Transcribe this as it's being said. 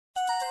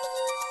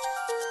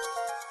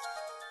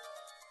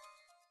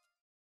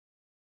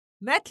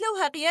مثل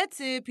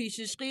وهقيت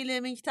بيشش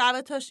قيل من كتابة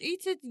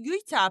تشقيت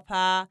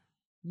جويتابها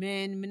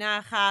من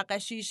مناخة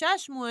قشيشة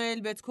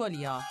شمويل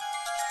بتكوليا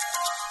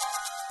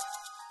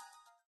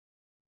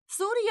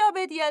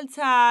سوريا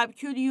بديلتاب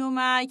كل يوم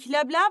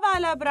كلبلاب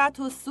على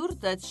براتو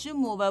السورتة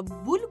شمو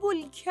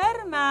وبلبل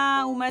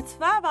كرمة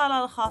ومتفاب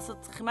على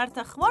الخاصة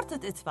خمرت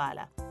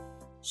اتفالة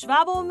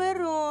شبابو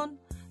مرون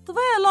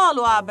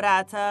طويلالو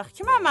عبراتخ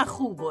كما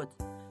مخوبود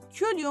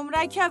كل يوم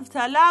ركبت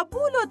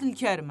لبولود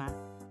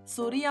الكرمة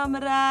سوريا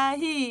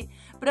مراهي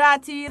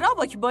براتي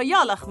رابك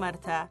بايال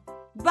اخمرته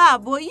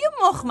بابوي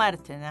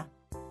مخمرتنه